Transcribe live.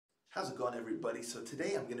How's it going, everybody? So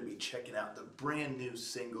today I'm going to be checking out the brand new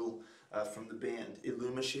single from the band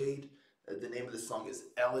Illumishade. The name of the song is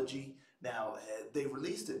Elegy. Now, they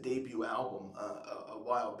released a debut album a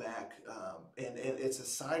while back, and it's a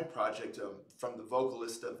side project from the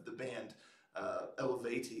vocalist of the band,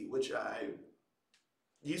 Elegy, which I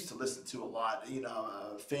used to listen to a lot. You know,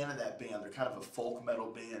 I'm a fan of that band. They're kind of a folk metal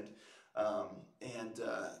band.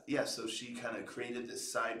 Yeah, so she kind of created this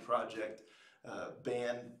side project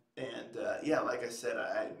band. Yeah, like I said,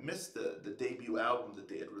 I missed the debut album that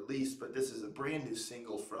they had released, but this is a brand new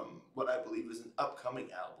single from what I believe is an upcoming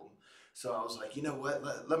album. So I was like, you know what,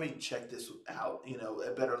 let me check this out, you know,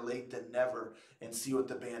 better late than never, and see what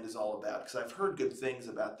the band is all about, because I've heard good things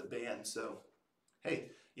about the band. So hey,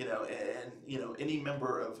 you know, and you know, any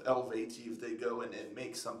member of Elegy, if they go and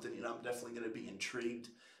make something, you know, I'm definitely going to be intrigued.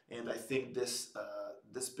 And I think this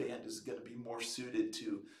band is going to be more suited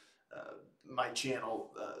to my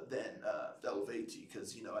channel than Elegy,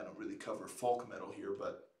 because you know I don't really cover folk metal here.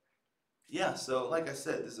 But yeah, so like I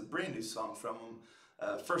said, this is a brand new song from them.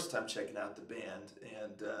 First time checking out the band,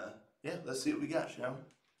 and yeah, let's see what we got, shall we?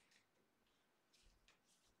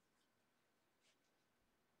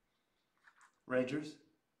 Rangers,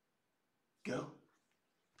 go.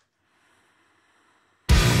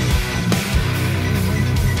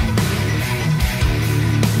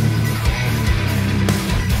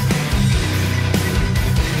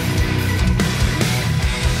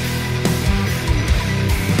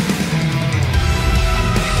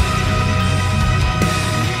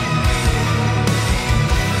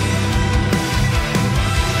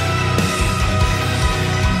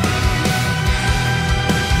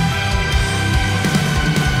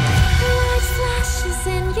 It's like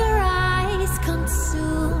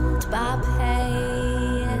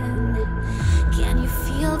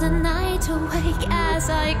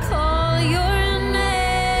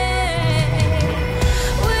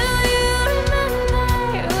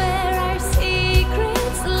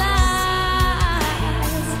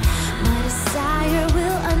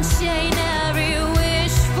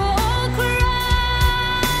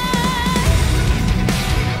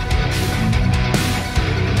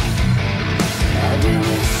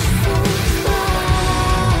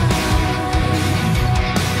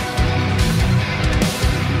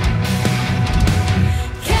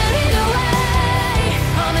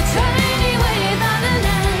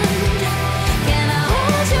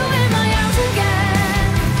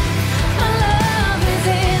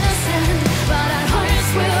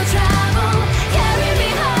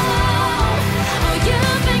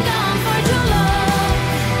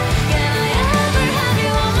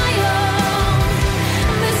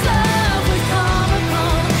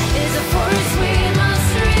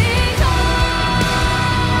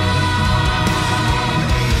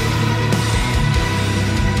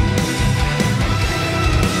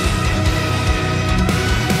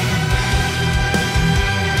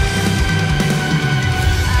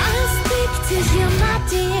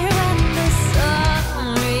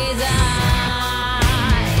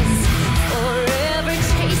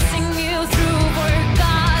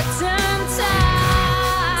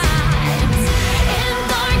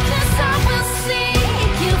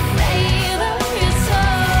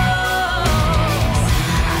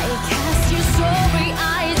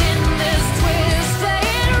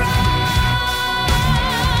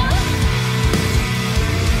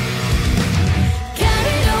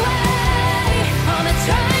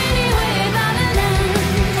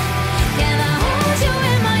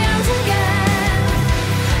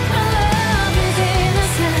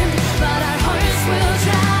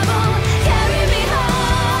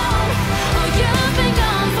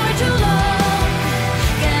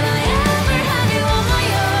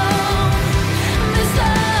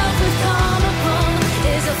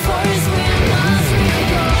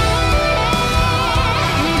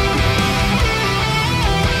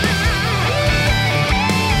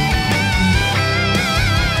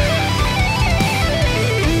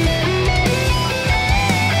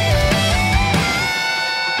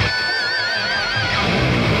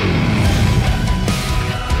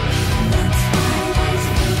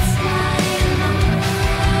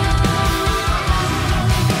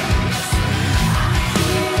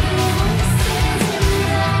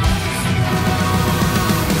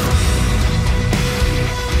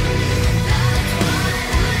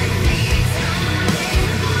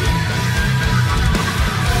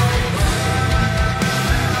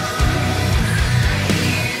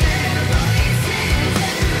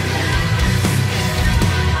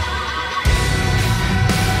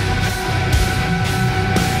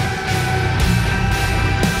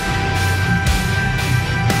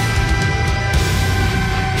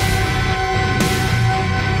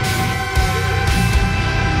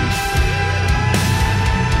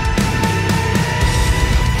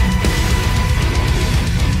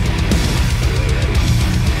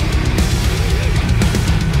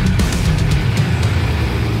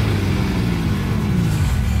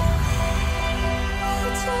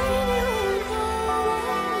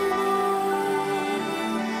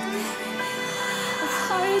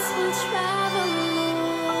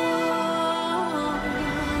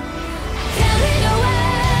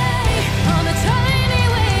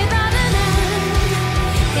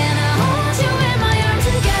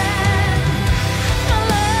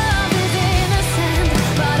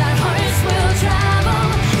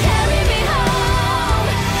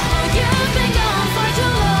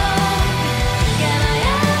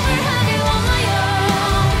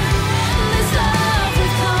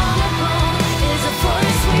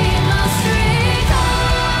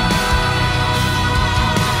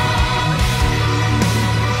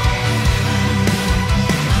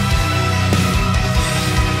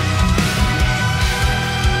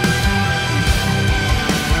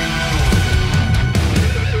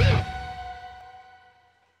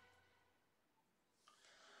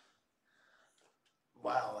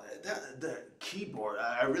Wow, the keyboard,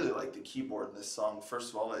 I really like the keyboard in this song. First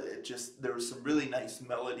of all, it just, there were some really nice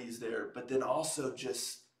melodies there, but then also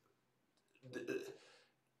just the,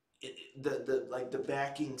 the like the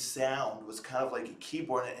backing sound was kind of like a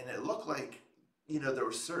keyboard, and it looked like, there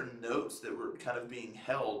were certain notes that were kind of being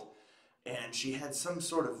held, and she had some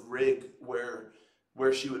sort of rig where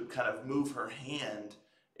she would kind of move her hand,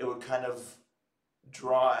 it would kind of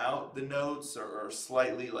draw out the notes, or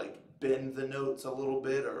slightly like bend the notes a little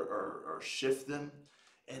bit, or shift them.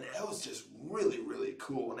 And it was just really, really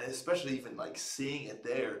cool. And especially even like seeing it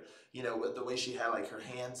there, with the way she had like her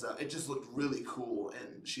hands up, it just looked really cool.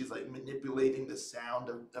 And she's like manipulating the sound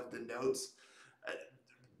of the notes.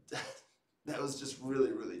 Uh, that was just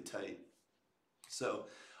really, really tight. So,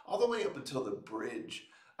 all the way up until the bridge,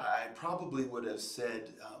 I probably would have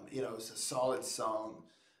said, it's a solid song,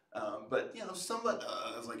 but somewhat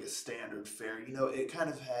of like a standard fare. It kind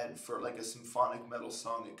of had, for like a symphonic metal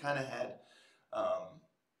song, it kind of had um,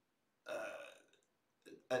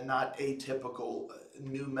 a not atypical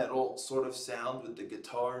new metal sort of sound with the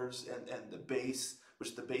guitars and the bass,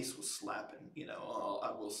 which the bass was slapping.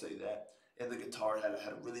 I will say that, and the guitar had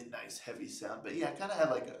a really nice heavy sound. But yeah, it kind of had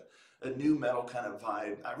like a new metal kind of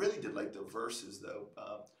vibe. I really did like the verses though,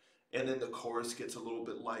 and then the chorus gets a little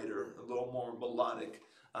bit lighter, a little more melodic.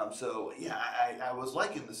 So yeah, I was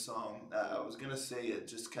liking the song. I was gonna say it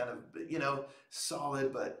just kind of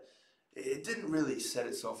solid, but it didn't really set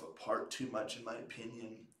itself apart too much in my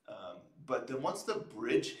opinion. But then once the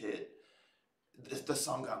bridge hit, the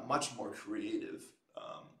song got much more creative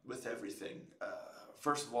with everything.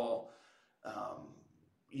 First of all,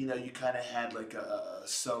 you kind of had like a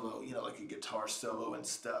solo, like a guitar solo and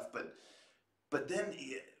stuff, but then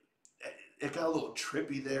it got a little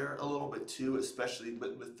trippy there a little bit too, especially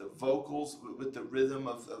with the vocals, with the rhythm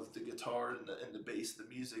of the guitar and the bass, the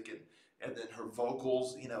music, and then her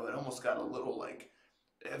vocals. It almost got a little like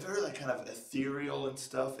very like kind of ethereal and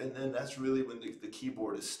stuff. And then that's really when the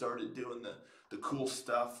keyboardist started doing the cool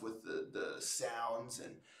stuff with the sounds,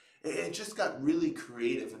 and it just got really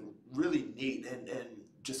creative and really neat, and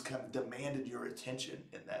just kind of demanded your attention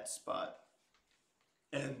in that spot.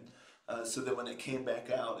 And so that when it came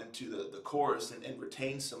back out into the chorus, and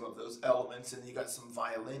retained some of those elements, and you got some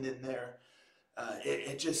violin in there,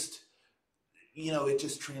 it just, it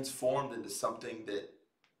just transformed into something that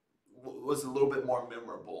was a little bit more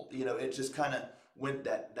memorable. It just kind of went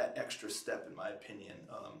that extra step in my opinion.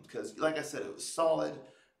 Because like I said, it was solid,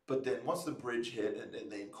 but then once the bridge hit,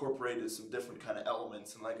 and they incorporated some different kind of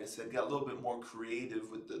elements, and like I said, got a little bit more creative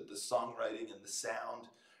with the songwriting and the sound.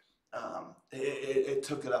 It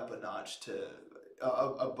took it up a notch to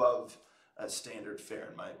above a standard fare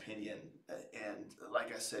in my opinion, and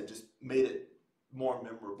like I said, just made it more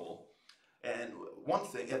memorable. And one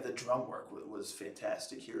thing, and the drum work was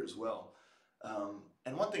fantastic here as well.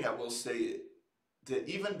 And one thing I will say, that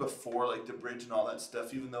even before like the bridge and all that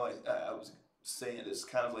stuff, even though I was saying it's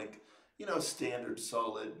kind of like standard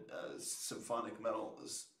solid symphonic metal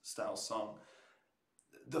style song,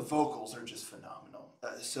 the vocals are just phenomenal.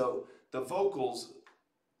 So the vocals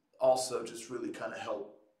also just really kind of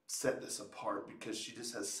help set this apart, because she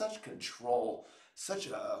just has such control, such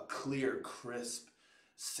a clear, crisp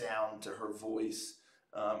sound to her voice,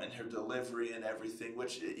 and her delivery and everything,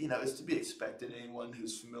 which is to be expected. Anyone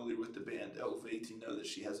who's familiar with the band Elevate know that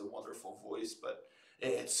she has a wonderful voice, but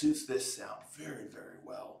it suits this sound very, very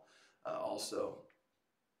well, also.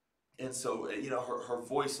 And so her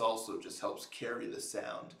voice also just helps carry the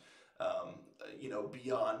sound,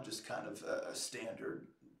 beyond just kind of a standard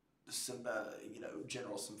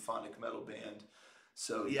general symphonic metal band.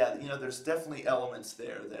 So yeah, there's definitely elements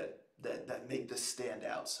there that make this stand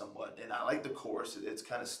out somewhat. And I like the chorus. It's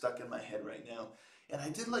kind of stuck in my head right now. And I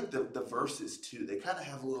did like the verses too. They kind of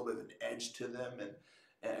have a little bit of an edge to them.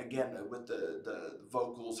 And again, with the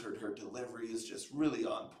vocals, her delivery is just really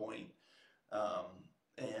on point.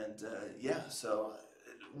 Yeah, so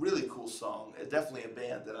really cool song. Definitely a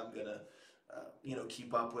band that I'm gonna,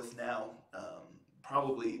 keep up with now.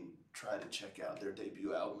 Probably try to check out their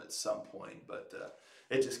debut album at some point, but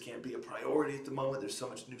it just can't be a priority at the moment. There's so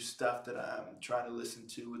much new stuff that I'm trying to listen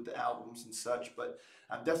to with the albums and such, but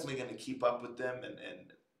I'm definitely going to keep up with them,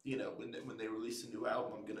 and when they release a new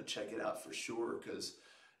album, I'm going to check it out for sure, because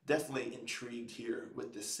definitely intrigued here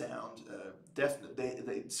with this sound. Definitely,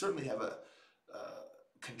 they certainly have a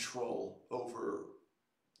control over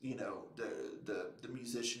the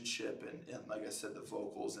musicianship, and like I said, the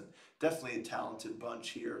vocals, and definitely a talented bunch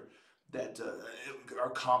here that are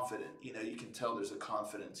confident. You can tell there's a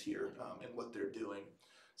confidence here in what they're doing.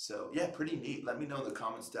 So yeah, pretty neat. Let me know in the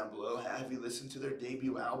comments down below. Have you listened to their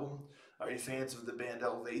debut album? Are you fans of the band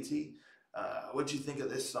Elegy? What'd you think of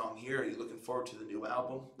this song here? Are you looking forward to the new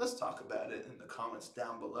album? Let's talk about it in the comments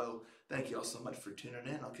down below. Thank you all so much for tuning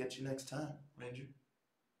in. I'll catch you next time. Ranger,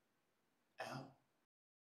 out.